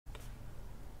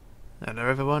Hello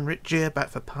everyone, Rich here, back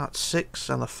for part 6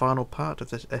 and the final part of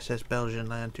this SS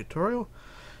Belgenland tutorial.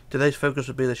 Today's focus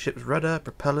will be the ship's rudder,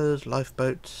 propellers,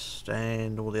 lifeboats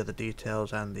and all the other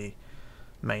details and the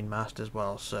main mast as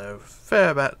well. So fair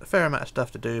amount of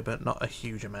stuff to do, but not a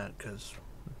huge amount because,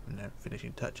 you know,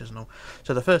 finishing touches and all.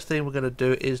 So the first thing we're going to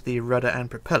do is the rudder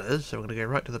and propellers. So we're going to go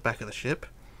right to the back of the ship.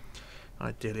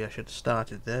 Ideally I should have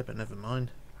started there, but never mind.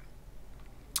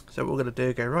 So what we're going to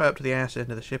do, go right up to the ass end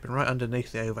of the ship and right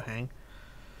underneath the overhang.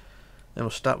 Then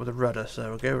we'll start with the rudder, so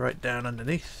we'll go right down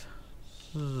underneath.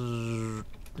 Down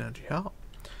to your heart.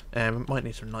 And we might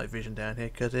need some night vision down here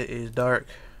because it is dark.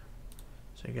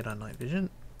 So get our night vision.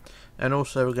 And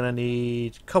also we're going to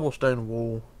need cobblestone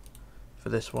wall for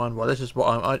this one. Well, this is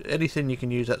what anything you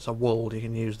can use that's a wall, you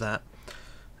can use that.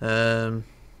 And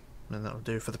that'll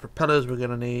do. For the propellers we're going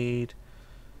to need...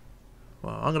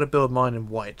 Well, I'm going to build mine in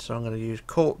white, so I'm going to use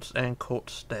quartz and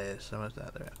quartz stairs. So where's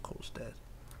that? There we are, quartz stairs.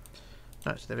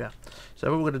 Right, so there we are.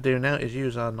 So what we're going to do now is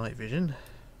use our night vision.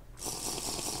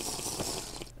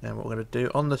 And what we're going to do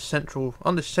on this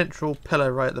central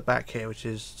pillar right at the back here, which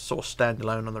is sort of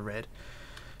standalone on the red.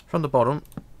 From the bottom,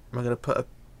 we're going to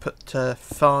put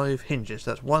 5 hinges.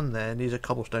 That's 1 there, and these are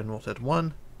cobblestone walls. So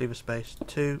 1, leave a space,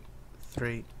 2,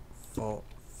 3, 4,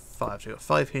 5. So you've got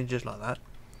 5 hinges like that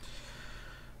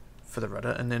for the rudder,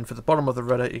 and then for the bottom of the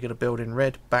rudder you're going to build in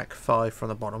red back 5 from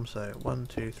the bottom, so 1,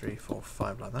 2, 3, 4,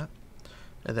 5 like that,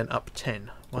 and then up 10,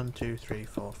 1, 2, 3,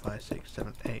 4, 5, 6,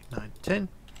 7, 8, 9, 10,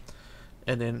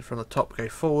 and then from the top go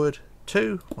forward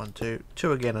 2, 1, 2,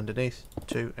 2 again underneath,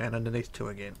 2, and underneath 2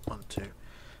 again, 1, 2,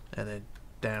 and then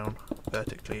down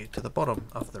vertically to the bottom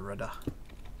of the rudder.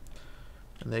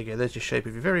 And there you go, there's your shape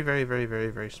of your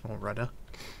very small rudder,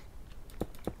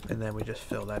 and then we just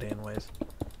fill that in with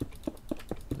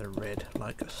the red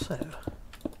like so.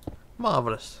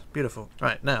 Marvellous, beautiful.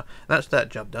 Right, now that's that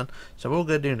job done. So what we're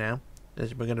going to do now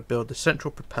is we're going to build the central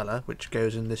propeller, which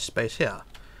goes in this space here.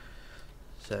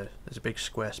 So there's a big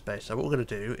square space. So what we're going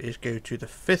to do is go to the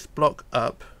 5th block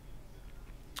up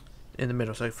in the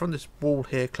middle. So from this wall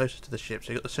here closest to the ship,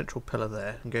 so you've got the central pillar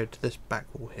there, and go to this back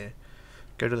wall here.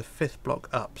 Go to the 5th block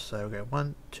up. So we'll go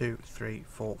 1, 2, 3,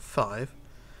 4, 5.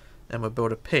 And we'll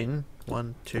build a pin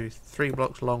 1, 2, 3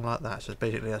 blocks long like that. So it's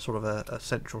basically a sort of a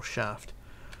central shaft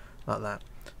like that.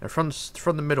 And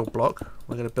from the middle block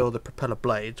we're going to build the propeller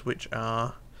blades, which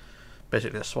are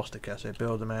basically a swastika. So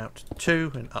build them out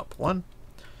 2 and up 1,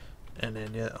 and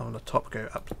then on the top go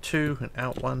up 2 and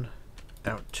out 1,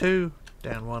 out 2,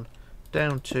 down 1,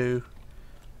 down 2,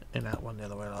 and out 1 the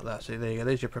other way like that. So there you go.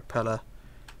 There's your propeller.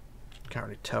 Can't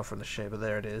really tell from the shape, but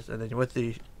there it is. And then with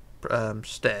the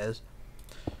stairs,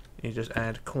 you just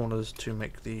add corners to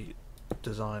make the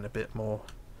design a bit more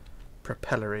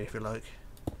propellery, if you like.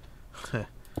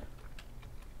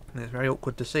 It's very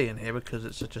awkward to see in here because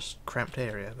it's such a cramped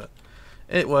area, but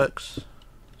it works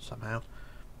somehow.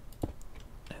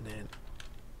 And then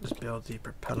just build the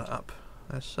propeller up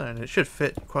as so, and it should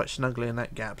fit quite snugly in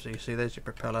that gap. So you see there's your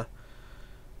propeller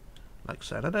like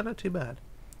so. No, not too bad.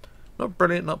 Not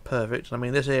brilliant, not perfect. I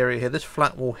mean, this area here, this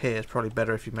flat wall here is probably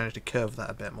better if you manage to curve that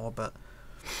a bit more, but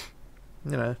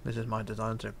you know, this is my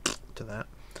design, so to that.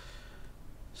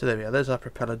 So there we are, there's our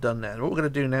propeller done now. What we're going to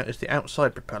do now is the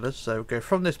outside propellers. So go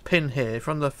from this pin here,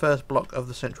 from the 1st block of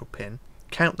the central pin,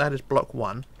 count that as block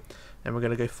 1, and we're going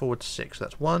to go forward 6.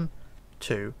 That's 1,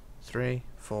 2, 3,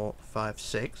 4, 5,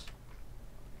 6.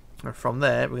 And from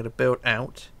there we're going to build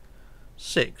out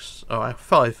 6, or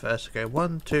 5 first. So go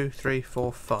 1, 2, 3,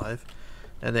 4, 5,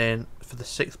 and then for the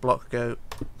 6th block go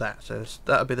that. So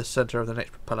that'll be the centre of the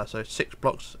next propeller. So 6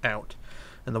 blocks out,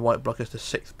 and the white block is the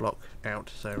 6th block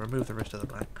out. So remove the rest of the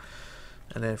blank,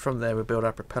 and then from there we build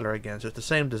our propeller again. So it's the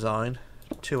same design: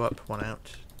 2 up, 1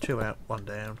 out, 2 out, 1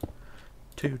 down,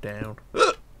 2 down,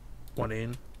 1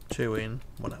 in, 2 in,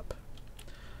 1 up,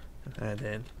 and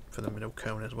then for the middle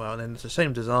cone as well. And then it's the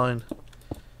same design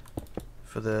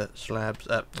for the slabs,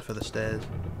 for the stairs,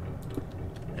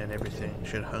 and everything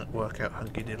should work out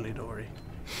hunky diddly dory.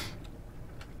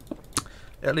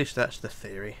 At least that's the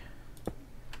theory.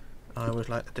 I always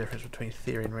like the difference between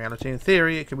theory and reality. In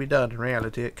theory it can be done, in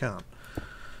reality it can't.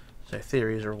 So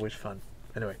theories are always fun.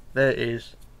 Anyway, there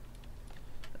is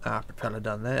our propeller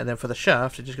done there. And then for the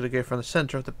shaft, you're just going to go from the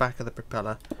centre of the back of the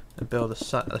propeller and build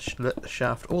the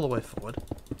shaft all the way forward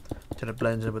till it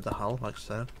blends in with the hull, like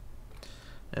so.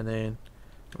 And then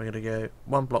we're going to go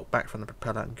 1 block back from the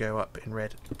propeller and go up in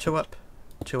red. 2 up,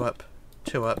 2 up,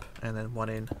 2 up, and then 1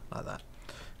 in, like that.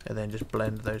 And then just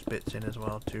blend those bits in as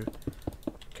well to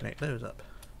connect those up.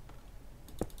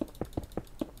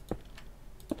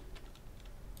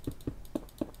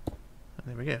 And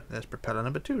there we go, there's propeller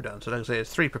number 2 done. So like I say,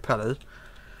 it's 3 propellers,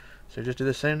 So just do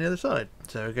the same on the other side.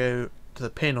 So go to the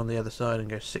pin on the other side and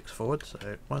go 6 forward.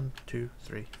 So 1, 2,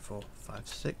 3, 4, 5,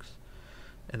 6,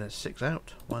 and then 6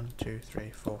 out. 1, 2, 3,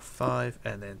 4, 5,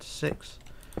 and then 6.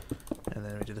 And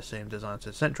then we do the same design to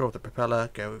the central of the propeller.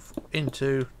 Go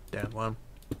into, down 1,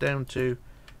 down 2,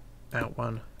 out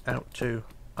 1, out 2,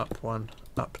 up 1,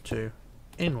 up 2,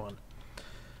 in 1.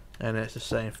 And it's the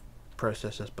same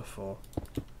process as before.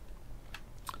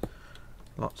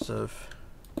 Lots of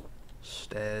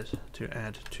stairs to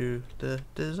add to the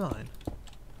design.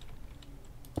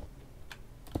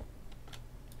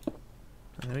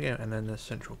 And there we go, and then the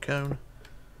central cone,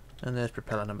 and there's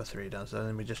propeller number 3 done. So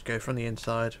then we just go from the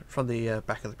inside, from the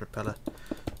back of the propeller,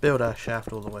 build our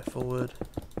shaft all the way forward,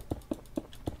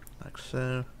 like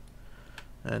so,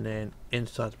 and then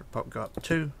inside the propeller go up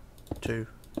 2, 2,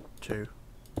 2,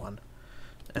 1,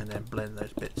 and then blend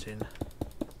those bits in,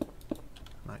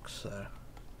 like so.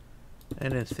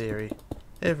 And in theory,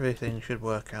 everything should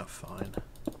work out fine.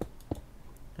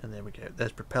 And there we go.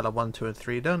 There's propeller 1, 2, and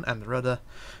 3 done, and the rudder.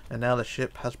 And now the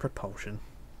ship has propulsion.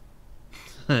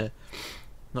 Not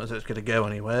as if it's going to go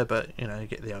anywhere, but you know, you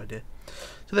get the idea.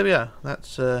 So there we are.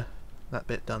 That's that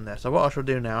bit done there. So what I shall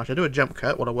do now, I shall do a jump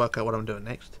cut while I work out what I'm doing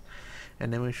next,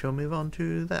 and then we shall move on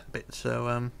to that bit.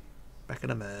 So back in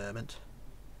a moment.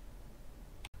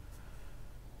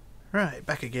 Right,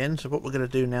 back again. So what we're going to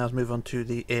do now is move on to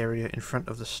the area in front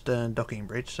of the stern docking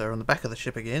bridge. So we're on the back of the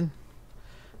ship again,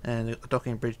 and the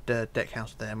docking bridge deck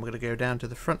house there, and we're going to go down to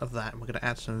the front of that, and we're going to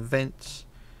add some vents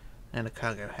and a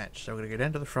cargo hatch. So we're going to go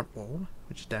down to the front wall,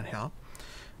 which is down here,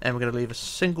 and we're going to leave a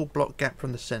single block gap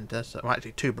from the centre. So well,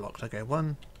 actually 2 blocks. Okay,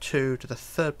 1, 2 to the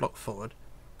 3rd block forward,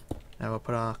 and we'll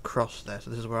put our cross there. So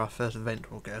this is where our first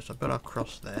vent will go. So I'll put our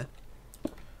cross there,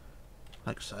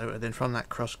 like so, and then from that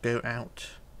cross go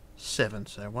out 7.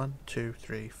 So 1, 2,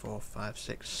 3, 4, 5,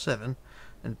 6, 7,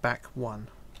 and back 1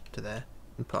 to there,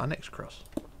 and put our next cross,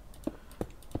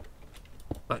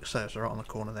 like so. So right on the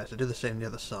corner there. So do the same on the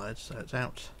other side. So it's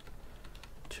out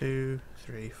 2,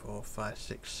 3, 4, 5,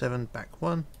 6, 7, back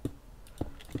 1,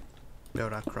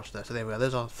 build our cross there. So there we go.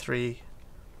 There's our 3,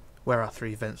 where our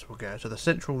 3 vents will go. So the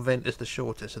central vent is the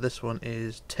shortest. So this one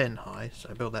is 10 high.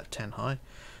 So build that 10 high.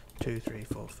 2, 3,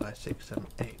 4, 5, 6, 7,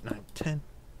 8, 9, 10.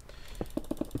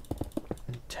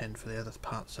 And 10 for the other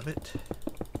parts of it.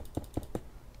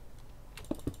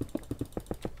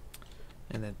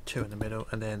 And then 2 in the middle,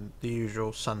 and then the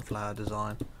usual sunflower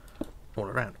design all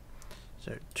around.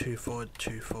 So 2 forward,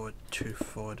 2 forward, 2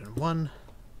 forward, and 1,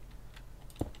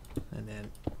 and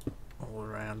then all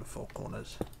around the 4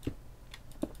 corners,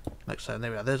 like so. And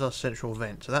there we are. There's our central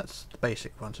vent. So that's the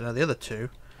basic one. So now the other 2,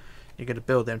 you're going to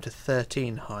build them to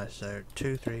 13 high. So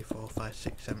 2, 3, 4, 5,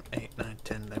 6, 7, 8, 9,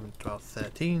 10, 11, 12,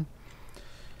 13.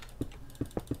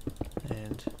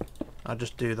 And I'll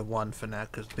just do the 1 for now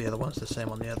because the other one's the same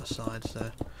on the other side.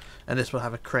 So, and this will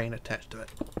have a crane attached to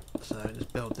it. So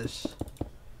just build this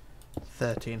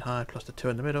 13 high plus the 2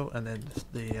 in the middle, and then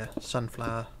the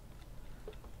sunflower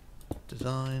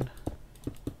design,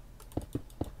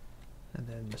 and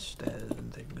then the stairs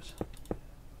and things.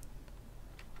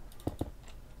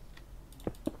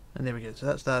 And there we go. So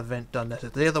that's that vent done. That's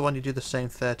it. The other one you do the same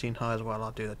 13 high as well.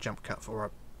 I'll do the jump cut for a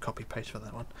copy paste for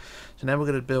that one. So now we're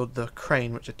going to build the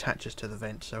crane which attaches to the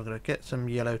vent. So we're going to get some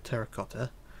yellow terracotta,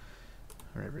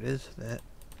 wherever it is there.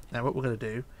 Now what we're going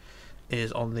to do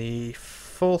is on the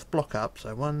 4th block up,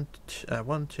 so 1,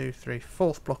 2, 3,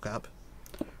 4th block up,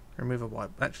 remove a white,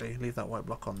 actually leave that white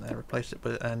block on there, replace it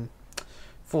with, and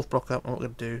 4th block up, and what we're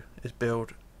going to do is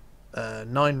build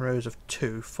 9 rows of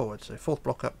 2 forward. So 4th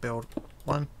block up, build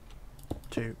 1,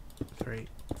 2, 3,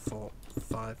 4,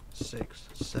 5, 6,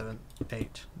 7,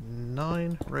 8,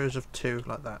 9 rows of 2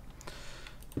 like that,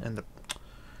 and the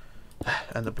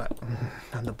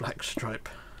black stripe,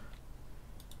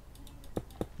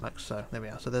 like so. There we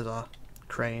are. So there's our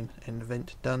crane and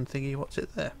vent done thingy. What's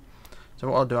it there? So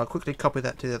what I'll do, I'll quickly copy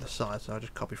that to the other side. So I'll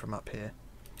just copy from up here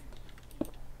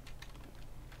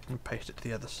and paste it to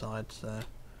the other side. So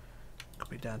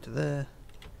copy down to there,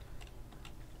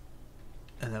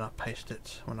 and then I'll paste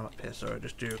it when I'm up here. So I'll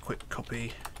just do a quick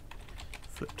copy,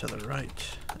 flip to the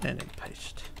right, and then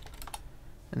paste.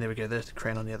 And there we go. There's the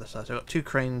crane on the other side. So I've got 2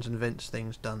 cranes and vents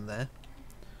things done there.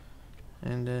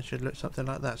 And it should look something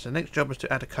like that. So next job is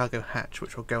to add a cargo hatch,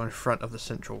 which will go in front of the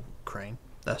central crane,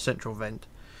 central vent,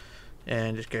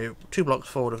 and just go 2 blocks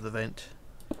forward of the vent,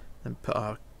 and put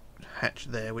our hatch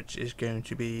there, which is going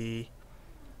to be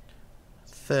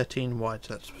 13 wide.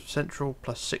 So that's central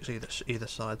plus 6 either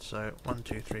side. So 1,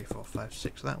 2, 3, 4, 5,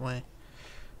 6 that way.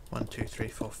 1, 2, 3,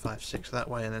 4, 5, 6 that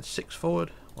way, and then 6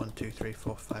 forward. 1, 2, 3,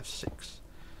 4, 5, 6.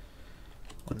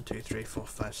 1, 2, 3, 4,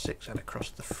 5, 6, and across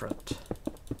the front.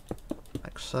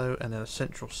 Like so, and then a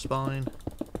central spine,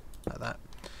 like that.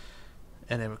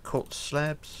 And then with quartz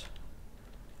slabs,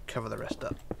 cover the rest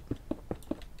up.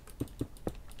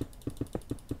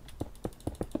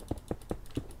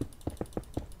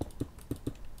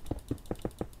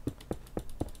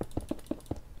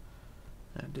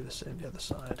 And do the same the other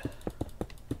side.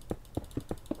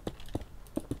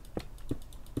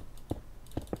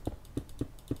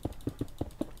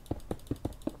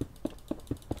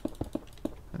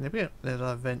 And there we go. There's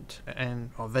our vents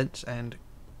and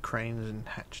cranes and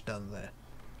hatch done there.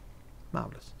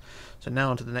 Marvellous. So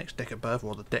now onto the next deck above,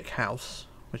 or the deck house,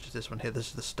 which is this one here. This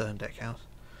is the stern deck house,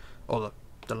 or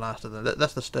the last of the.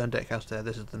 That's the stern deck house there.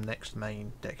 This is the next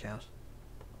main deck house,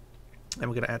 and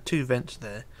we're going to add 2 vents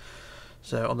there.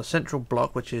 So on the central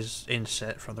block, which is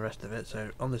inset from the rest of it.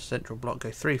 So on this central block,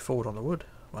 go 3 forward on the wood.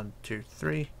 1, 2,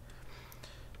 3.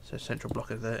 So central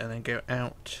block is there, and then go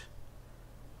out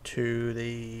to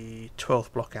the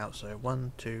 12th block out. So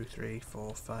 1, 2, 3,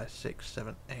 4, 5, 6,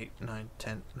 7, 8, 9,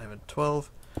 10, 11,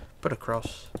 12. Put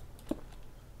across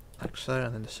like so,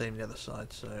 and then the same the other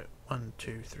side. So 1,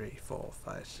 2, 3, 4,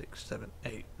 5, 6, 7,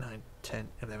 8, 9, 10,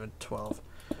 11, 12.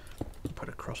 Put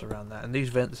across around that. And these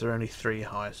vents are only 3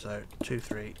 high, so 2,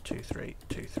 3, 2, 3,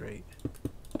 2, 3,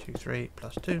 2, 3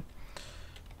 plus 2.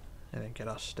 And then get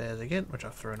our stairs again, which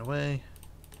I've thrown away.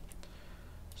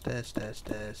 Stairs, stairs,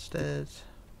 stairs, stairs.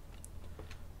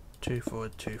 2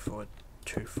 forward, 2 forward,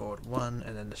 2 forward, 1,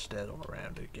 and then the stairs all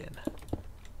around again.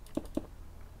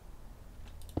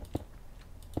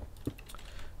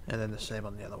 And then the same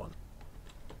on the other one.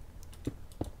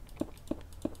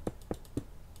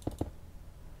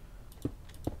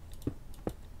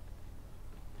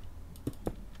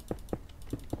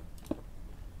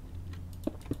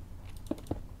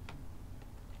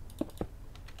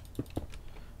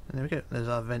 And there we go, there's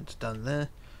our vents done there.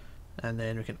 And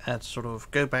then we can add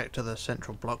go back to the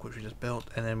central block which we just built,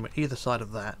 and then either side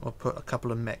of that we'll put a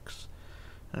couple of mechs.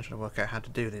 And I'm trying to work out how to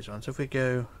do these ones. So if we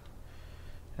go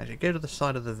to the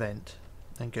side of the vent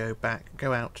and go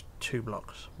out 2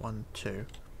 blocks, 1, 2,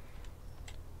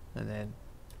 and then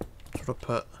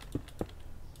put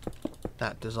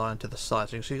that design to the side.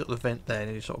 So you can see you've got the vent there,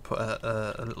 and you put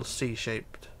a little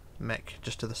C-shaped mech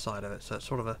just to the side of it. So it's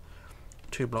sort of a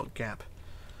 2 block gap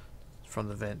from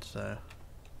the vent. So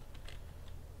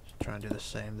try and do the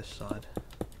same this side.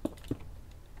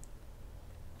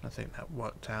 I think that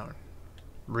worked out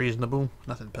reasonable,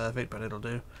 nothing perfect, but it'll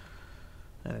do.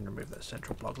 And then remove that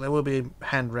central block. There will be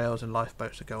handrails and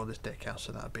lifeboats to go on this deck house,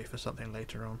 so that'll be for something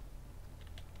later on.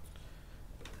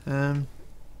 And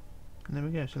there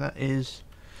we go. So that is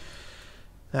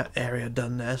that area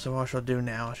done there. So what I shall do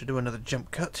now, I should do another jump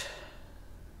cut,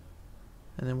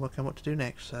 and then work out what to do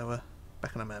next. So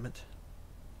back in a moment.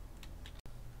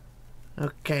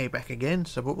 Okay, back again.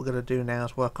 So what we're going to do now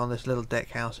is work on this little deck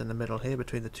house in the middle here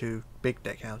between the 2 big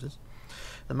deck houses.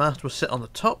 The mast will sit on the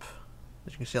top.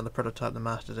 As you can see on the prototype, the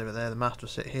mast is over there. The mast will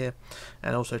sit here,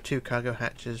 and also 2 cargo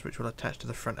hatches which will attach to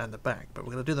the front and the back. But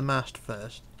we're going to do the mast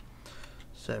first.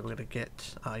 So we're going to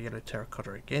get our yellow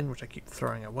terracotta again, which I keep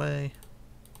throwing away.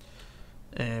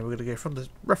 And we're going to go from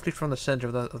roughly from the centre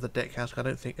of the deck house. I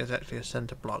don't think there's actually a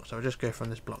centre block, so I'll just go from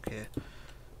this block here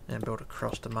and build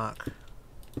across to mark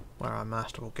where our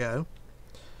mast will go.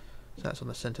 So that's on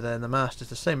the centre there, and the mast is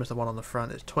the same as the one on the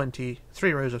front. It's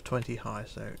 3 rows of 20 high,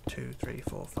 so 2, 3,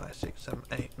 4, 5, 6, 7,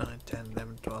 8, 9, 10,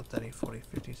 11, 12, 13, 14,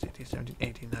 15, 16, 17,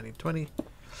 18, 19, 20.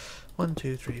 1,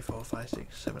 2, 3, 4, 5,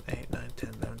 6, 7, 8, 9, 10,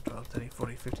 11, 12, 13,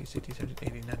 14, 15, 16, 17,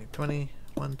 18, 19, 20.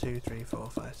 1, 2, 3, 4,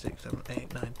 5, 6, 7,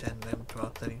 8, 9, 10, 11,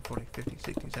 12, 13, 14, 15,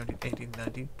 16, 17, 18,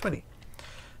 19, 20.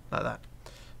 Like that.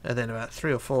 And then about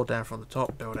 3 or 4 down from the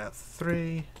top, build out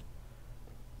 3.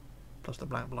 Plus the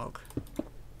black block.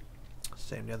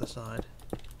 Same the other side.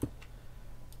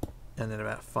 And then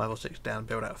about 5 or 6 down,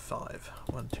 build out 5.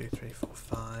 1, 2, 3, 4,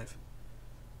 5.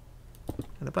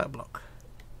 And the black block.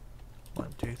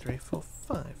 1, 2, 3, 4,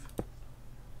 5.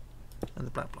 And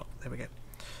the black block. There we go.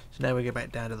 So now we go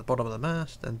back down to the bottom of the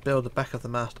mast and build the back of the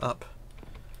mast up,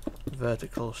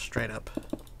 vertical, straight up,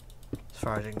 as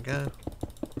far as you can go.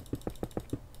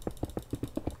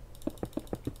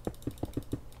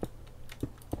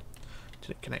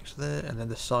 Till it connects there, and then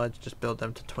the sides just build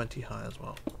them to 20 high as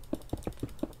well.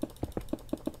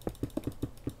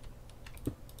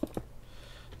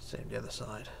 Same the other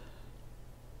side.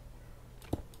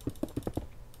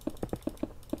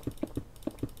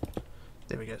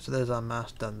 There we go, so there's our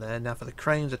mast done there. Now for the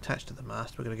cranes attached to the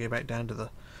mast, we're going to go back down to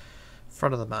the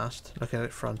front of the mast, looking at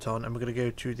it front on, and we're going to go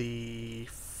to the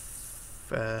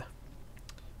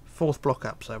fourth block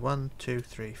up. So 1, 2,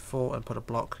 3, 4, and put a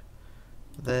block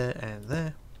there and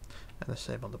there, and the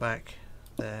same on the back,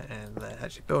 there and there.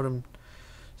 Actually build them,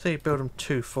 so you build them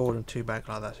 2 forward and 2 back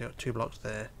like that, so you've got 2 blocks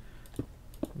there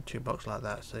and 2 blocks like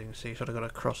that, so you can see you've sort of got a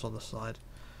cross on the side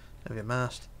of your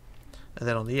mast, and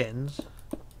then on the ends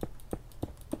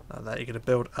like that you're going to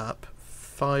build up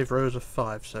 5 rows of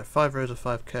 5, so 5 rows of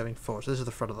 5 curving forward. So this is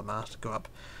the front of the mast. Go up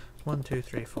 1, 2,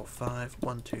 3, 4, 5,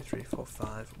 1, 2, 3, 4,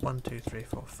 5, 1, 2, 3,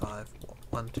 4, 5,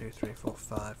 1, 2, 3, 4,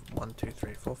 5, 1, 2,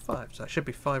 3, 4, 5. So it should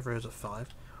be 5 rows of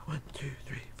 5. 1, 2,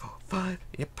 3, 4, 5.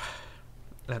 Yep.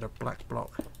 Add a black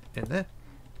block in there.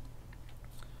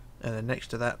 And then next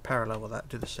to that, parallel with that,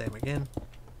 do the same again.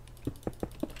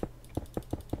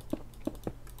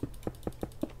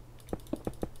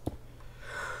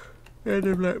 And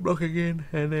a black block again,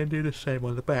 and then do the same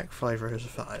on the back, 5 rows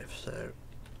of 5. So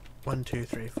 1, 2,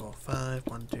 3, 4, 5,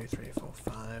 1, 2, 3, 4,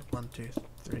 5, 1, 2,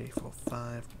 3, 4,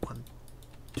 5, 1,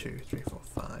 2, 3, 4,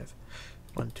 5,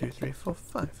 1, 2, 3, 4,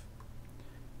 5.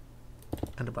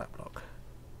 And a black block.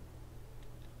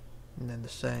 And then the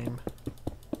same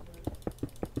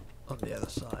on the other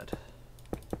side.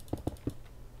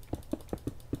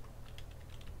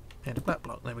 And a black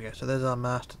block. There we go. So there's our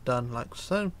mast done like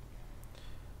so.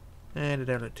 And it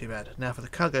don't look too bad. Now for the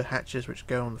cargo hatches, which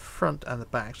go on the front and the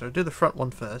back. So do the front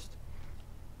one first.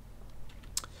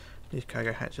 These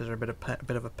cargo hatches are a bit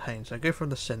of a pain. So go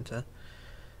from the centre,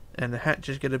 and the hatch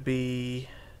is going to be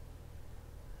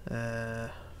 4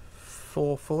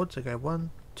 forward. So go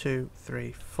 1, 2,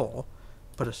 3, 4.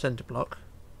 Put a centre block,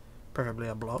 preferably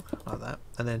a block like that,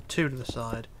 and then 2 to the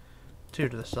side, 2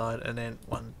 to the side, and then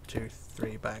 1, 2,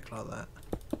 3 back like that.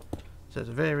 So it's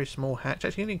a very small hatch.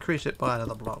 Actually, you can increase it by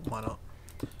another block, why not?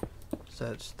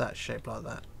 So it's that shape like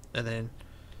that. And then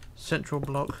central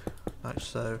block, like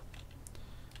so.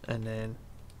 And then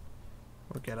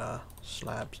we'll get our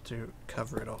slabs to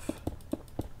cover it off.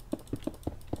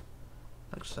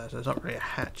 Like so. So it's not really a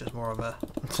hatch, it's more of a,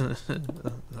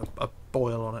 a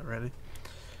boil on it, really.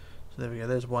 So there we go,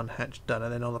 there's one hatch done.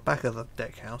 And then on the back of the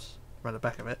deck house, around the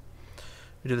back of it,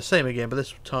 we do the same again, but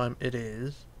this time it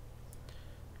is,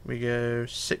 we go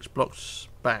 6 blocks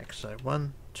back, so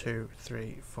 1, 2,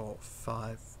 3, 4,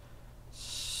 5,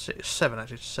 6, 7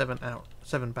 actually, 7 out,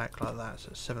 7 back like that, so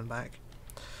it's 7 back.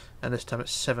 And this time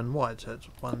it's 7 wide, so it's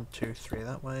 1, 2, 3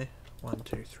 that way, 1,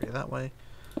 2, 3 that way,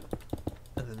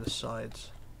 and then the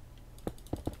sides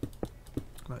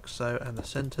like so, and the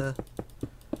centre,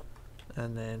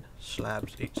 and then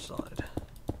slabs each side.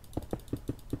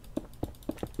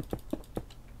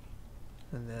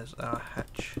 And there's our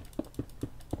hatch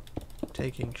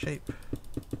taking shape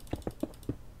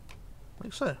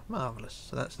like so. Marvellous.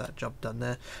 So that's that job done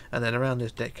there. And then around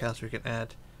this deck house we can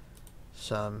add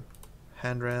some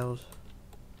handrails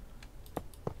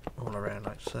all around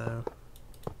like so.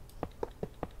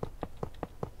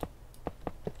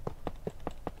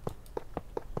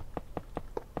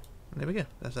 And there we go.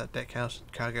 That's that deck house.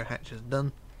 Cargo hatch is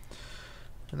done.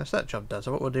 And that's that job done.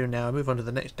 So what we'll do now, move on to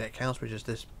the next deck house, which is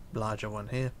this larger one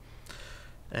here,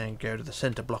 and go to the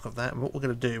centre block of that. And what we're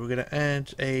going to do, we're going to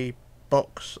add a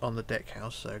box on the deck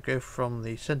house. So go from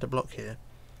the centre block here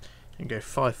and go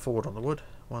 5 forward on the wood.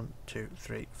 1, 2,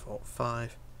 3, 4,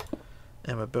 5,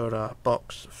 and we'll build our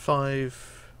box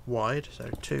 5 wide, so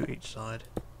 2 each side,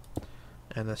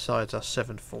 and the sides are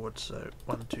 7 forward, so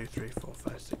 1, 2, 3, 4,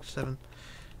 5, 6, 7,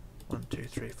 1, 2,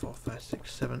 3, 4, 5,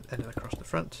 6, 7, and then across the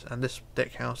front. And this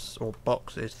deck house or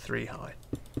box is 3 high,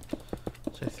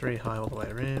 so 3 high all the way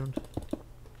around.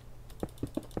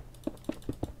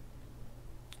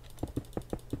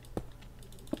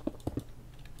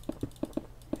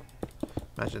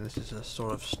 Imagine this is a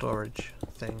sort of storage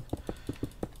thing,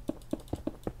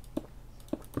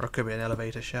 or it could be an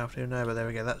elevator shaft. Who knows? But there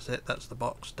we go. That's it. That's the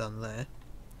box done there.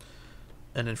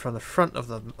 And then from the front of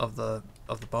the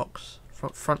box,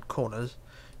 front corners,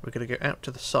 we're going to go out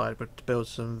to the side to build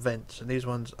some vents. And these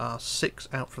ones are 6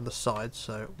 out from the side.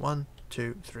 So 1,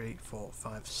 2, 3, 4,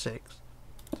 5, 6.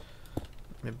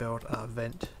 Let me build our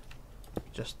vent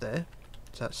just there.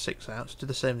 So that's 6 out. Let's do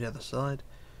the same on the other side.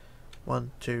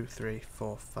 1, 2, 3,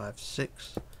 4, 5,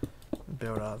 6.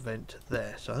 Build our vent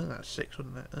there. So I think that's 6,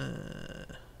 wouldn't it?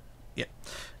 Yeah.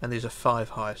 And these are 5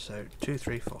 high. So 2,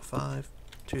 3, 4, 5.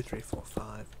 2, 3, 4,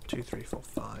 5. 2, 3, 4,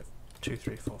 5. 2,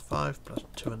 3, 4, 5. Plus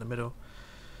 2 in the middle.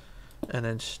 And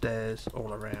then stairs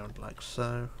all around like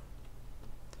so.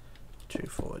 2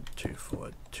 forward, 2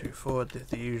 forward, 2 forward.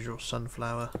 The usual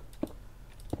sunflower.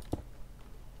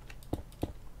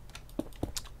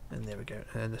 And there we go.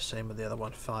 And then the same with the other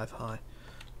one, 5 high.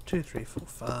 2, 3, 4,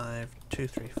 5, 2,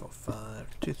 3, 4,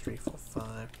 5, 2, 3, 4,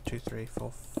 5, 2, 3,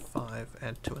 4, 5,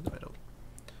 and 2 in the middle.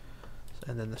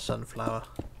 and then the sunflower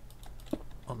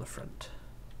on the front.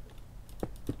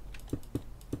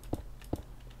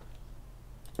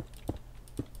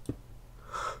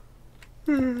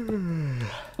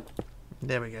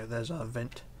 There we go, there's our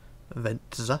vents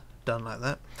done like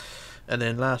that. And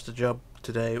then last job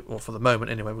today, or for the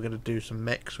moment anyway, we're going to do some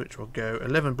mechs which will go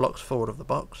 11 blocks forward of the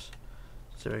box.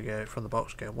 So we go from the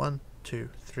box, go 1, 2,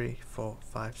 3, 4,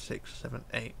 5, 6, 7,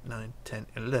 8, 9, 10,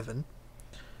 11,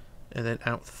 and then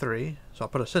out 3. So I'll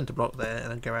put a centre block there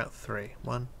and then go out 3.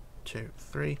 1, 2,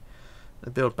 3,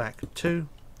 then build back 2,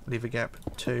 leave a gap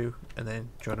 2, and then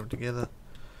join them together.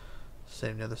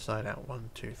 Same the other side, out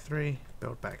 1, 2, 3,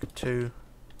 build back 2,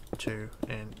 2,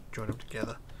 and join them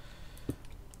together.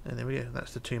 And there we go,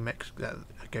 that's the 2 mechs that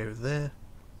go there.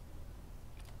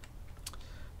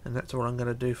 And that's all I'm going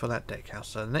to do for that deck house.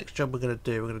 So the next job we're going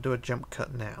to do a jump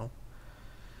cut now.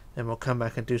 And we'll come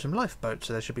back and do some lifeboats.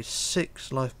 So there should be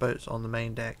 6 lifeboats on the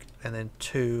main deck, and then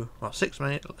 2, well 6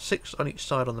 on each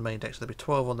side on the main deck. So there'll be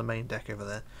 12 on the main deck over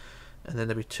there. And then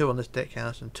there'll be 2 on this deck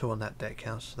house and 2 on that deck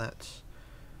house. So that's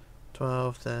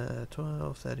 12,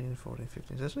 13, 14,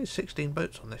 15. So there's only 16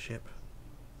 boats on this ship.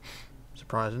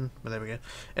 Surprising, but there we go.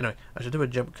 Anyway, I shall do a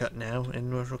jump cut now,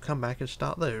 and we'll come back and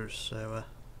start those. So,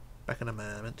 back in a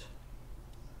moment.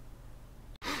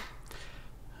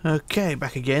 Okay,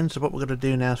 back again. So what we're going to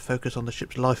do now is focus on the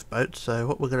ship's lifeboat. So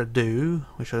what we're going to do,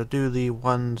 we shall do the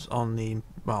ones on the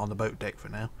boat deck for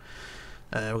now.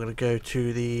 We're going to go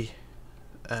to the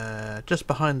just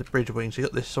behind the bridge wings. So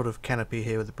you've got this sort of canopy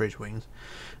here with the bridge wings,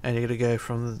 and you're going to go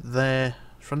from there,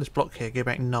 from this block here, go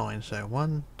back 9. So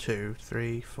 1, 2,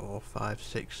 3, 4, 5,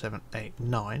 6, 7, 8,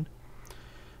 9,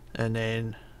 and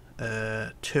then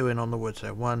 2 in on the wood.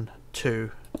 So 1,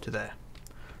 2 to there,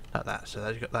 like that. So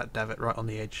you've got that davit right on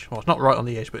the edge. Well, it's not right on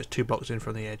the edge, but it's 2 blocks in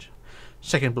from the edge.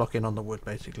 Second block in on the wood,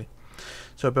 basically.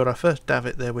 So we'll build our first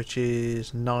davit there, which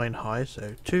is 9 high.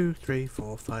 So 2, 3,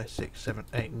 4, 5, 6, 7,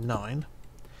 8, 9.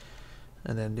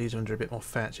 And then these ones are a bit more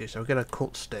fancy. So we'll get our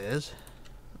court stairs,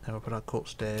 and we'll put our court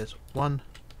stairs 1,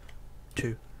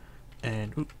 2,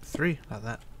 and 3, like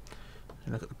that.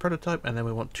 And look at the prototype, and then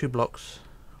we want 2 blocks,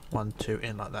 1, 2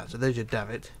 in like that. So there's your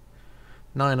davit.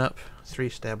 9 up, 3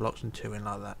 stair blocks, and 2 in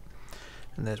like that.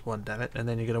 And there's 1 davit. And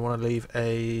then you're going to want to leave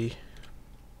a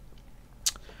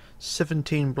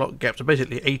 17 block gap. So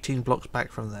basically 18 blocks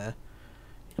back from there,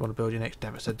 you want to build your next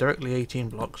davit. So directly 18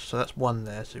 blocks. So that's 1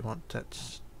 there. So you want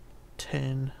that's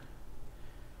 10,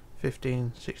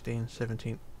 15, 16,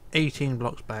 17, 18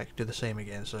 blocks back. Do the same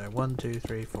again. So 1, 2,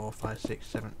 3, 4, 5, 6,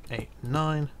 7, 8,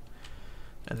 9.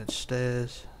 And then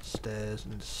stairs, stairs,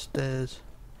 and stairs.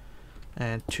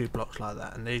 And 2 blocks like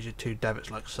that, and these are 2 davits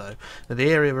like so. Now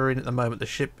the area we're in at the moment, the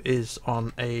ship is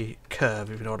on a curve,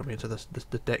 if you know what I mean. So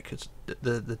the deck is,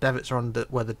 the davits are on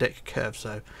where the deck curves.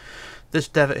 So this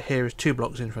davit here is 2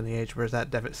 blocks in from the edge, whereas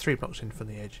that davit's 3 blocks in from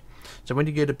the edge. So when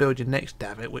you go to build your next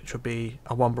davit, which will be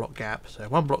a 1 block gap, so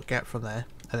 1 block gap from there,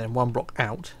 and then 1 block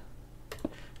out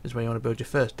is where you want to build your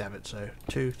first davit. So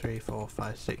 2, 3, 4,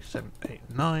 5, 6, 7, 8,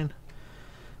 9,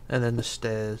 and then the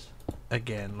stairs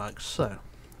again like so.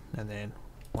 And then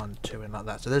 1, 2 in like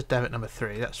that. So there's davit number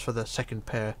 3. That's for the second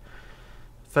pair,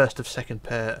 first of second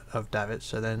pair of davits.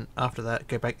 So then after that,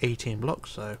 go back 18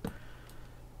 blocks. So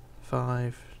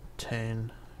 5,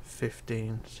 10,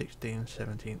 15, 16,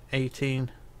 17,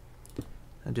 18,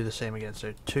 and do the same again.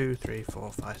 So 2, 3,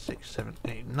 4, 5, 6, 7,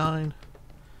 8, 9.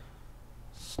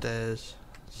 Stairs,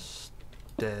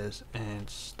 stairs, and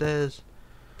stairs.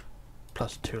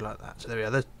 Plus 2 like that. So there we are.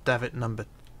 There's davit number,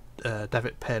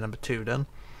 davit pair number 2 done.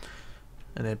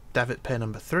 And then davit pair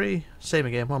number 3, same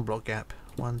again, 1 block gap,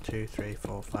 1, 2, 3,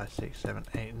 4, 5, 6, 7,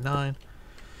 8, 9.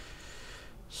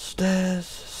 Stairs,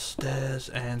 stairs,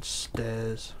 and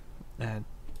stairs, and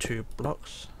 2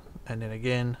 blocks, and then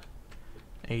again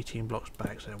 18 blocks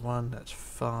back. So 1, that's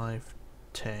 5,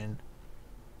 10,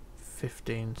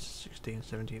 15, 16,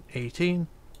 17, 18.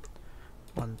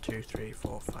 1, 2, 3,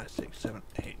 4, 5, 6, 7,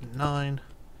 8, 9.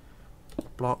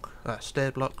 Block,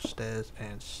 stair blocks, stairs,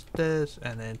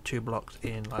 and then 2 blocks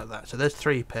in like that. So there's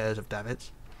 3 pairs of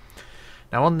davits.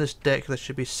 Now on this deck there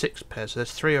should be 6 pairs, so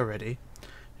there's 3 already.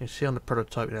 You see on the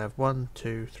prototype you have 1,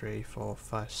 2, 3, 4,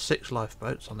 5, 6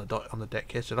 lifeboats on the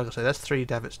deck here. So like I say, that's 3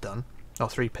 davits done, or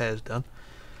 3 pairs done.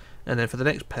 And then for the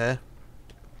next pair,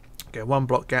 go 1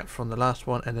 block gap from the last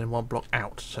one, and then 1 block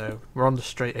out. So we're on the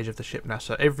straight edge of the ship now.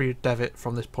 So every davit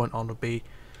from this point on will be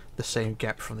the same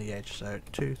gap from the edge. So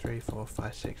 2, 3, 4,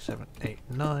 5, 6, 7, 8,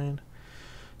 9.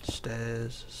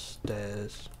 Stairs,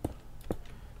 stairs,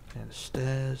 and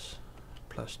stairs,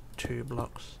 plus 2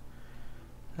 blocks,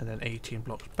 and then 18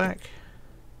 blocks back.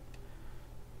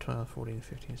 12, 14,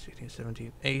 15, 16,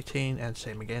 17, 18, and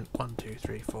same again. 1, 2,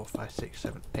 3, 4, 5, 6,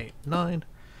 7, 8, 9.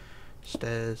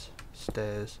 Stairs,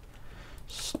 stairs,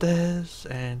 stairs,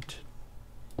 and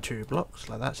 2 blocks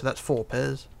like that. So that's 4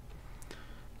 pairs,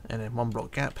 and then 1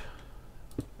 block gap,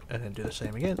 and then do the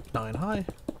same again. 9 high,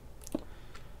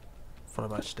 followed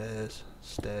by stairs,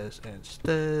 stairs, and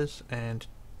stairs, and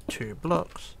 2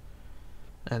 blocks,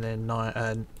 and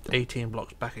then 18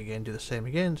 blocks back again. Do the same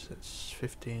again. So it's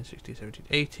 15, 16, 17,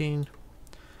 18.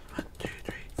 1, 2,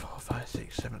 3, 4, 5,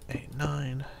 6, 7, 8,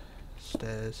 9.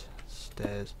 Stairs,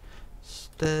 stairs,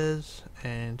 stairs,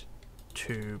 and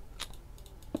 2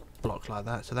 blocks like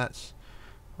that. So that's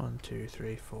 1, 2,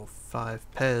 3, 4,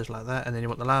 5 pairs like that, and then you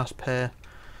want the last pair,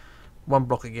 1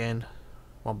 block again,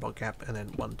 1 block gap, and then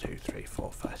 1, 2, 3,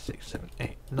 4, 5, 6, 7,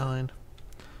 8, 9.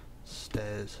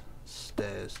 Stairs,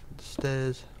 stairs,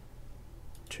 stairs,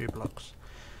 2 blocks,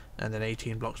 and then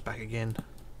 18 blocks back again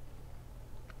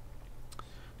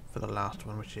for the last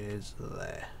one, which is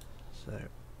there. So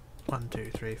 1,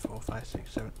 2, 3, 4, 5,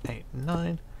 6, 7, 8,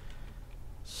 9.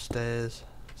 Stairs,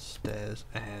 stairs,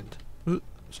 and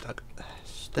stuck.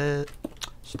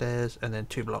 Stairs, and then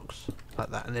 2 blocks like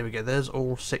that, and there we go. There's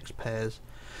all 6 pairs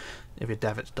if your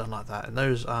davit's done like that, and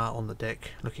those are on the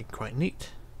deck looking quite neat,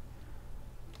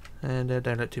 and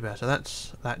don't look too bad. So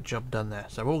that's that job done there.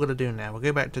 So what we're going to do now, we'll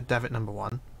go back to davit number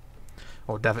 1,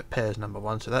 or davit pairs number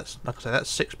 1. So that's, like I say, that's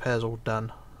 6 pairs all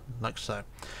done like so.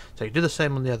 So you do the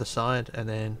same on the other side, and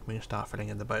then we can start filling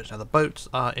in the boats. Now the boats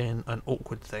are in an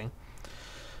awkward thing.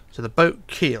 So the boat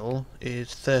keel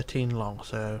is 13 long,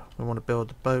 so we want to build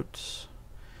the boats.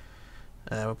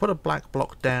 We'll put a black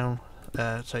block down,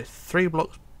 so 3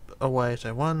 blocks away,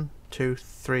 so 1, 2,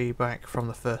 3 back from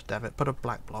the first davit, put a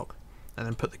black block, and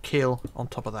then put the keel on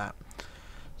top of that.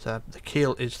 So the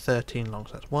keel is 13 long,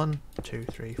 so that's 1, 2,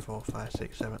 3, 4, 5,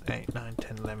 6, 7, 8, 9,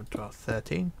 10, 11, 12,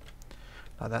 13.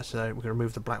 Like that, so we can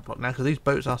remove the black block now, because these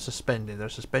boats are suspended, they're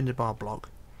suspended by a block.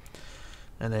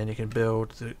 And then you can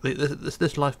build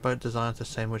this lifeboat design is the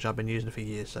same which I've been using for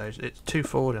years. So it's 2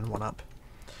 forward and 1 up,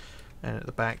 and at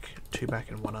the back 2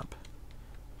 back and 1 up,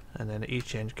 and then at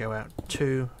each end go out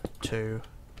 2, 2,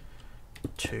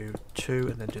 2, 2,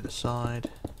 and then do the side,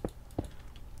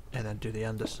 and then do the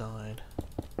underside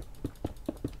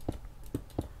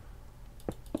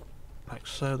like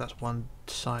so. That's one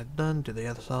side done. Do the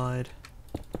other side.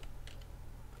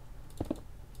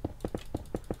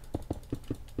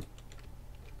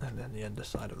 The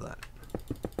underside of that.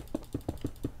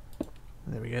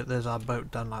 And there we go, there's our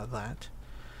boat done like that.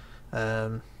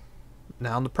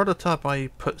 Now on the prototype I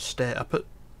put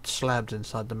slabs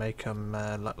inside to make them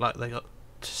like they got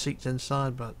seats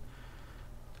inside, but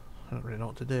I don't really know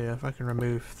what to do. If I can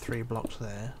remove 3 blocks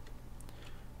there,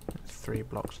 3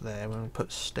 blocks there, we're going to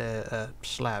put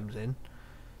slabs in.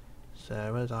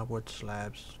 So where's our wood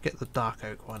slabs? Get the dark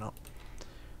oak, why not?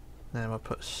 Then I'll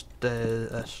put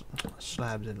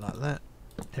slabs in like that,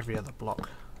 every other block,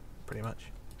 pretty much.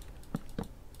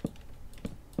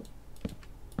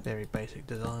 Very basic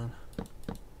design.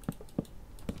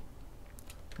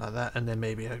 Like that, and then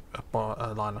maybe a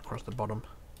line across the bottom.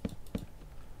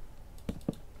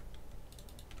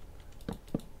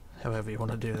 However you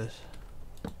want to do this.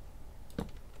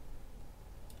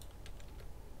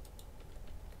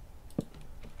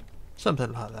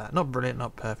 Something like that. Not brilliant,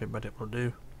 not perfect, but it will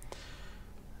do.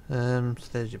 So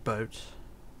there's your boats,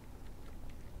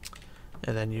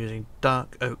 and then using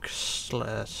dark oak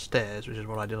stairs, which is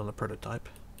what I did on the prototype,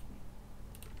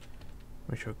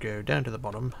 which will go down to the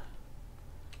bottom,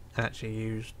 and actually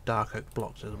use dark oak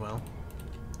blocks as well.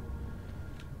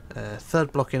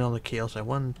 3rd block in on the keel, so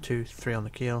 1, 2, 3 on the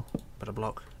keel, put a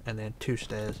block, and then 2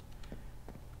 stairs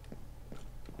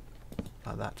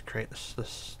like that to create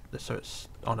this so it's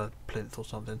on a plinth or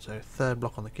something. So 3rd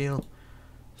block on the keel,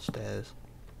 stairs,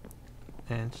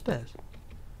 and stairs.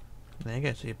 And there you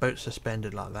go, so your boat's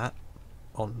suspended like that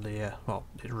on the well,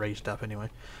 it's raised up anyway.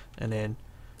 And then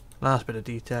last bit of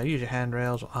detail, use your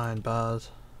handrails or iron bars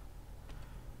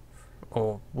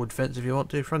or wood fence if you want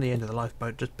to. From the end of the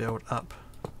lifeboat, just build up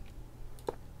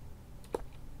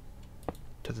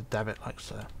to the davit like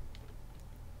so.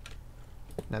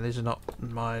 Now these are not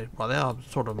my, well, they are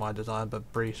sort of my design,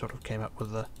 but Bree sort of came up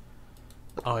with the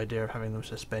idea of having them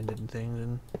suspended and things,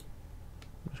 and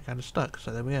it's kind of stuck.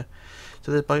 So there we go.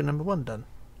 So there's boat number 1 done.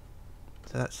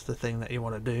 So that's the thing that you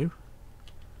want to do,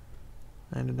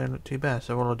 and it don't look too bad.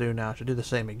 So what I'll do now is to do the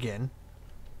same again.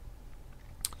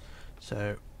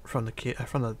 So from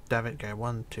the davit go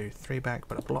 1, 2, 3 back,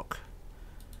 put a block,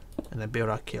 and then build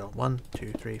our keel. 1,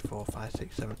 2, 3, 4, 5,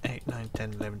 6, 7, 8, 9,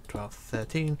 10, 11, 12,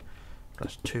 13,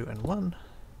 plus 2 and 1,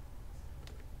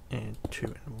 and 2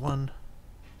 and 1,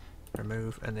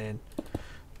 remove, and then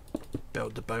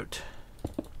build the boat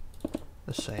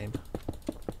the same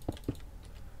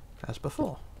as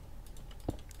before.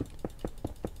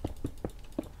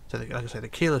 So like I say, the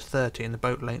keel is 30 and the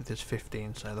boat length is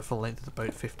 15, so the full length of the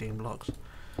boat 15 blocks.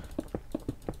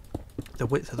 The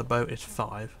width of the boat is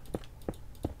 5.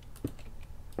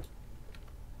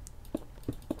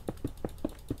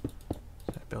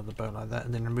 So build the boat like that,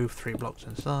 and then remove 3 blocks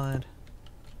inside,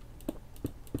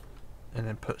 and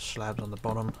then put slabs on the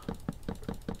bottom,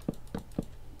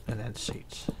 and then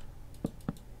seats.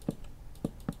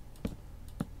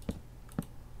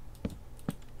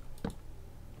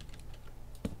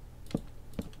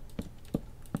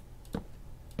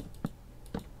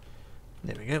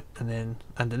 There we go, and then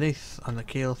underneath on the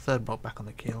keel, 3rd block back on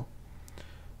the keel,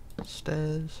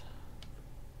 stairs,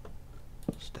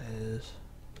 stairs,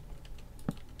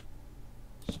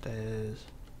 stairs,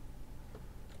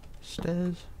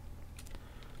 stairs,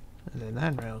 and then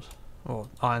handrails, or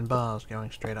iron bars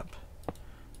going straight up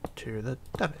to the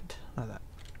davit, like that.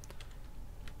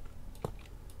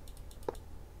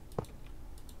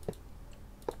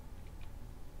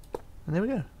 And there we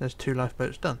go, there's 2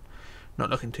 lifeboats done. Not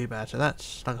looking too bad, so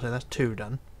that's, like I said, that's 2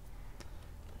 done.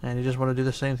 And you just want to do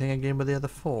the same thing again with the other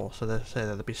 4. So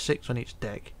there'll be 6 on each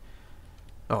deck,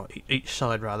 or each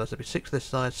side rather. So there'll be 6 this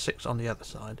side, 6 on the other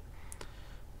side,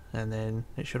 and then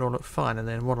it should all look fine. And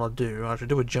then what I should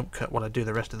do a jump cut while I do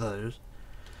the rest of those,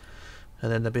 and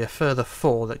then there'll be a further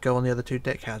 4 that go on the other 2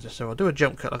 deck houses. So I'll do a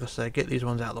jump cut, like I say, get these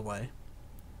ones out of the way,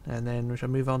 and then we shall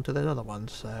move on to those other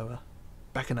ones. So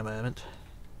back in a moment.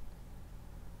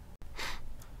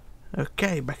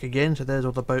 Okay, back again. So there's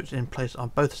all the boats in place on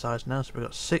both sides now. So we've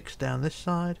got 6 down this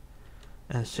side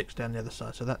and 6 down the other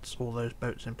side. So that's all those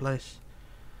boats in place.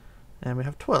 And we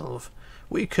have 12.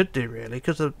 What you could do really,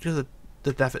 because the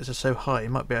davits are so high, you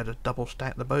might be able to double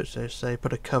stack the boats. So say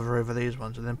put a cover over these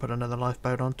ones and then put another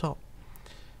lifeboat on top.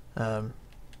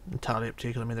 Entirely up to you,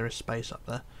 because I mean there is space up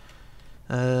there.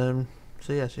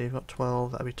 So yeah, so you've got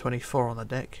 12. That'd be 24 on the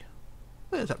deck.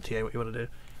 Well, it's up to you what you want to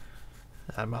do.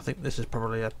 I think this is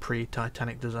probably a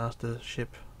pre-Titanic disaster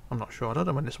ship. I'm not sure. I don't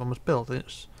know when this one was built. Maybe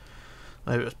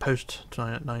it was post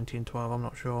 1912. I'm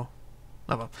not sure.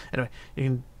 Oh well. Anyway, you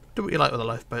can do what you like with the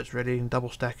lifeboats. Really, you can double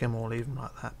stack them or leave them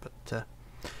like that. But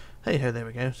hey ho, there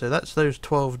we go. So that's those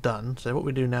 12 done. So what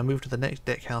we do now, move to the next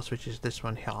deck house, which is this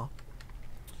one here,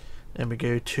 and we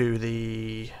go to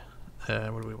the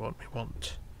what do we want? We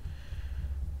want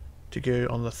to go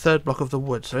on the 3rd block of the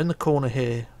wood. So in the corner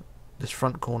here. This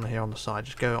front corner here on the side,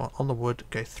 just go on the wood,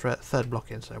 go 3rd block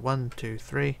in, so 1, 2,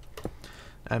 3,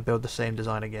 and build the same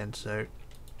design again. So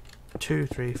 2,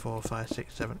 3, 4, 5,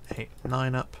 6, 7, 8,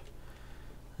 9 up,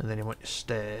 and then you want your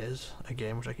stairs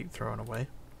again, which I keep throwing away.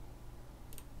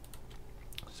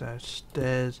 So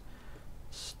stairs,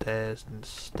 stairs, and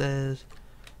stairs,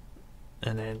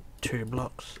 and then 2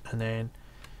 blocks, and then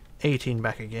 18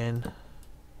 back again.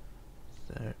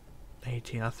 So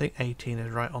 18, I think 18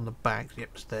 is right on the back. Yep,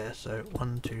 it's there. So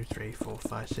 1, 2, 3, 4,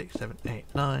 5, 6, 7, 8,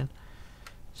 9.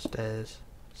 Stairs,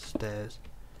 stairs,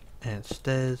 and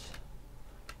stairs.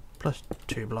 Plus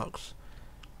 2 blocks.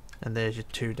 And there's your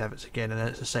 2 davits again, and then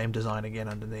it's the same design again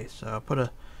underneath. So I'll put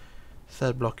a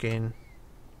 3rd block in.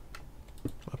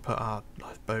 I'll put our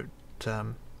lifeboat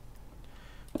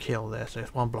keel there, so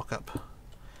it's 1 block up.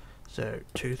 So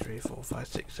 2, 3, 4, 5,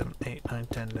 6, 7, 8, 9,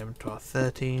 10, 11, 12,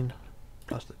 13.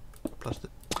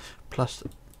 Plus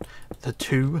the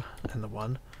 2 and the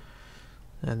 1,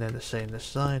 and then the same this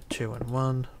side, 2 and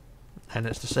 1, and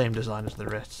it's the same design as the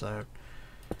rest. So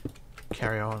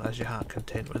carry on as your heart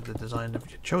content with the design of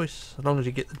your choice, as long as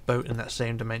you get the boat in that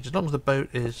same dimension. As long as the boat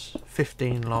is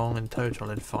 15 long in total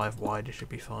and 5 wide, you should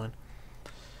be fine.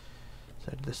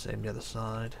 So do the same the other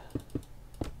side.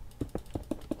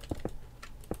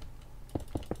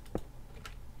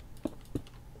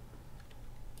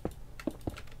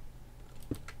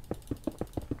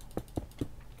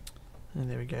 And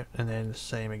there we go, and then the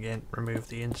same again, remove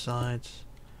the insides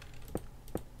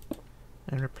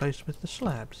and replace with the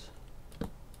slabs.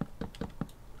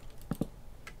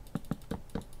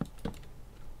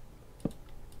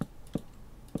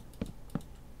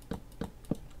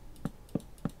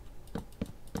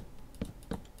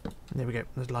 And there we go,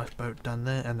 there's lifeboat done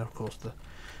there, and of course the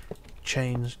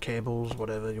chains, cables,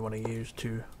 whatever you want to use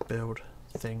to build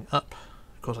the thing up.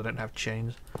 Of course I don't have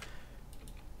chains,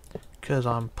 because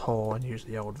I'm poor and use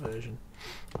the old version.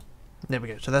 There we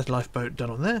go, so that's lifeboat done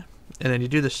on there, and then you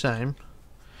do the same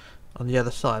on the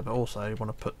other side, but also you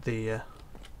want to put the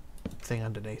thing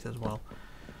underneath as well,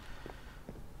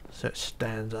 so it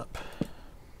stands up.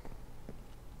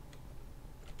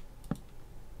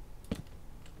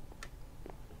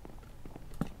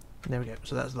 There we go.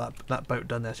 So that's that boat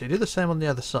done there. So you do the same on the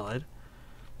other side.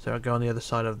 So I'll go on the other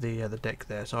side of the deck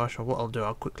there. So what I'll do,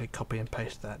 I'll quickly copy and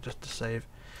paste that just to save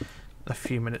a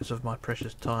few minutes of my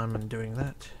precious time in doing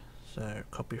that. So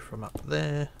copy from up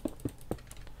there,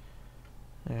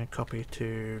 and copy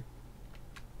to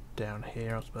down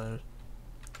here, I suppose,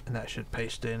 and that should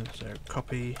paste in. So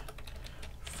copy,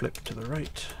 flip to the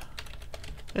right,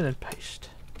 and then paste.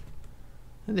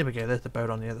 And there we go, there's the boat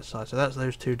on the other side. So that's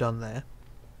those two done there.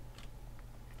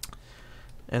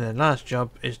 And then last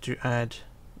job is to add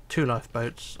 2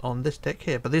 lifeboats on this deck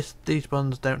here, but these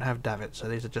ones don't have davits, so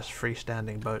these are just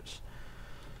freestanding boats.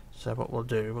 So what we'll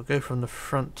do, we'll go from the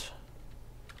front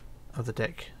of the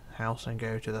deck house and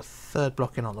go to the 3rd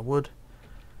block in on the wood,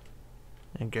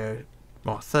 and go,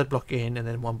 well, 3rd block in and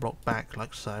then 1 block back,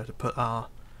 like so, to put our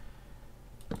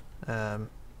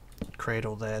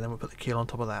cradle there. Then we'll put the keel on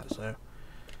top of that. So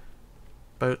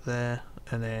boat there,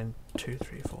 and then 2,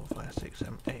 3, 4, 5, 6,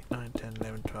 7, 8, 9, 10,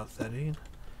 11, 12, 13.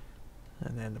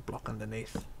 And then the block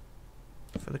underneath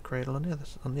for the cradle on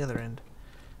the other end,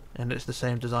 and it's the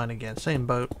same design again, same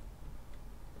boat,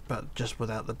 but just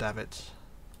without the davits.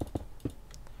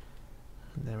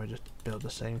 And then we just build the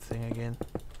same thing again.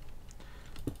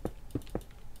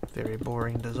 Very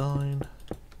boring design.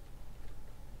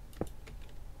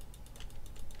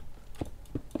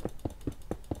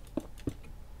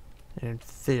 In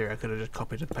theory, I could have just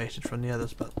copied and pasted from the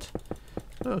others, but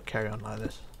we'll carry on like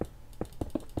this.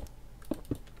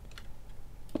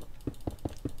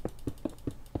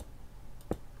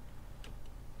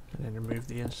 Remove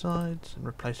the insides and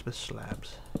replace with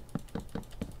slabs.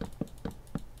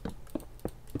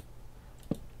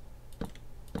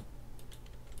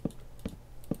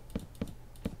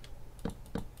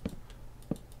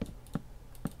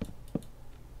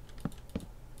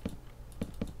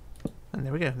 And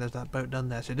there we go, there's that boat done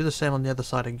there. So do the same on the other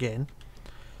side again,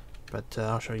 but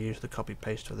I'll show you the copy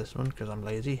paste for this one because I'm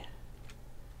lazy,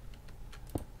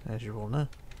 as you all know.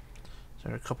 So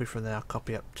a copy from there, I'll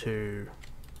copy up to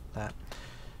that.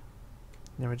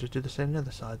 Then we just do the same on the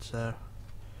other side. So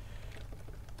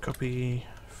copy,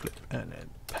 flip, and then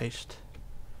paste.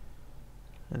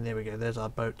 And there we go, there's our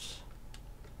boats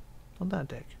on that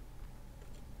deck.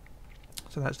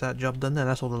 So that's that job done there,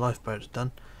 that's all the lifeboats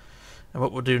done. And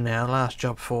what we'll do now, last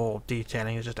job for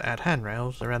detailing, is just to add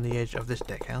handrails around the edge of this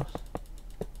deck house.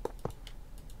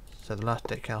 So the last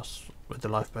deck house with the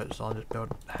lifeboats on, just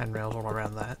build handrails all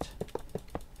around that.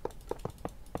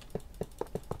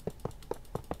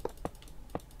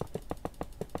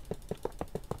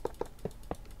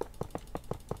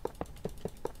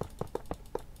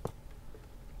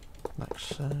 Like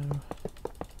so.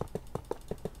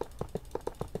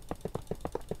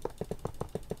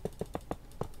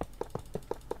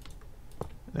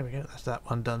 There we go, that's that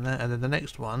one done there. And then the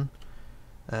next one,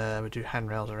 we do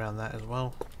handrails around that as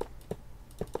well.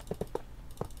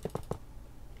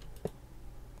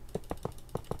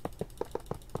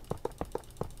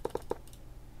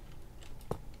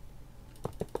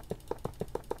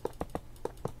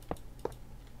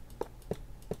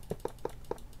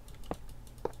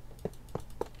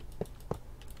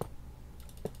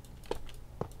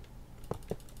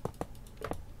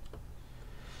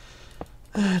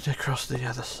 And across the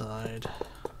other side.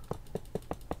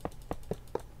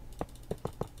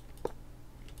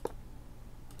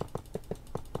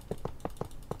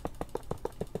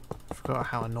 Forgot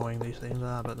how annoying these things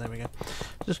are, but there we go.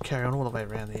 Just carry on all the way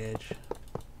around the edge.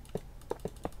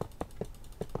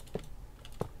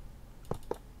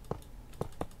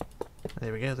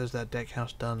 There we go, there's that deck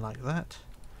house done like that.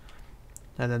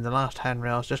 And then the last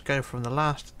handrails, just go from the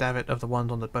last davit of the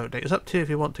ones on the boat deck. It's up to you if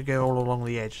you want to go all along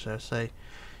the edge. So say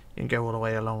you can go all the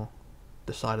way along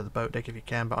the side of the boat deck if you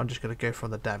can, but I'm just going to go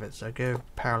from the davit. So go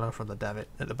parallel from the davit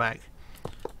at the back,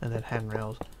 and then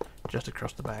handrails just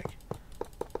across the back.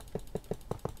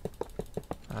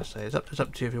 I say it's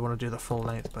up to you if you want to do the full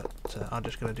length, but I'm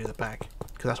just going to do the back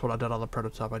because that's what I did on the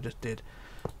prototype. I just did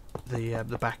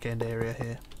the back end area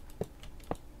here.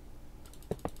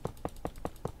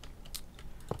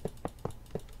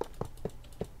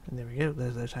 And there we go,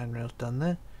 there's those handrails done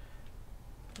there.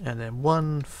 And then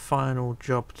one final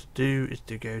job to do is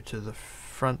to go to the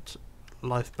front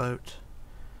lifeboat,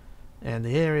 and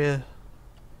the area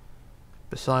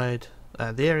beside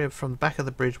the area from the back of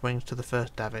the bridge wings to the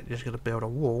first davit, you're just going to build a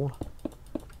wall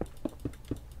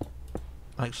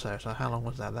like so. So how long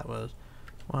was that? That was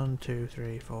 1, 2,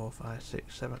 3, 4, 5,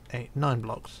 6, 7, 8, 9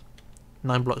 blocks.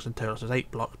 9 blocks in total, so it's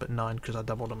 8 blocks, but 9 because I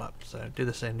doubled them up. So do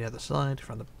the same the other side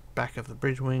from the back of the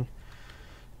bridge wing.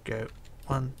 Go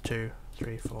 1, 2,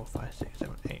 3, 4, 5, 6,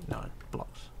 7, 8, 9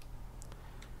 blocks.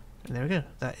 And there we go,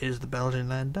 that is the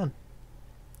Belgenland done.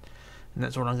 And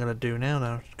that's all I'm going to do now.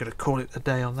 I'm just going to call it a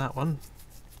day on that one.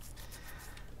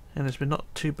 And it's been not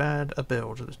too bad a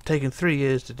build. It's taken 3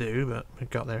 years to do, but we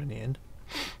got there in the end.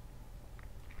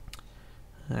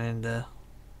 And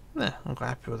yeah, I'm quite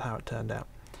happy with how it turned out.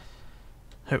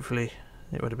 Hopefully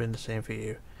it would have been the same for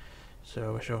you.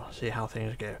 So we shall see how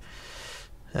things go.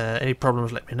 Any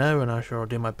problems, let me know, and I shall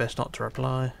do my best not to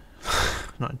reply.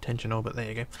 Not intentional, but there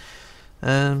you go.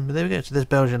 But there we go. So there's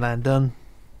Belgenland done.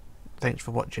 Thanks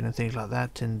for watching and things like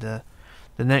that. And the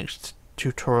next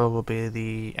tutorial will be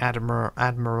the Admiral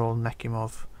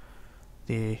Nakhimov,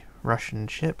 the Russian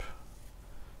ship.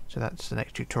 So that's the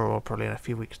next tutorial, probably in a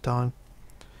few weeks' time.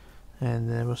 And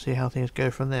we'll see how things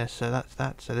go from there. So that's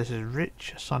that. So this is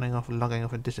Rich signing off, logging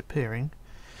off and disappearing.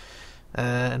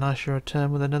 And I shall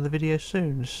return with another video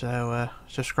soon. So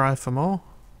subscribe for more.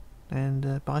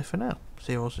 And bye for now.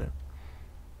 See you all soon.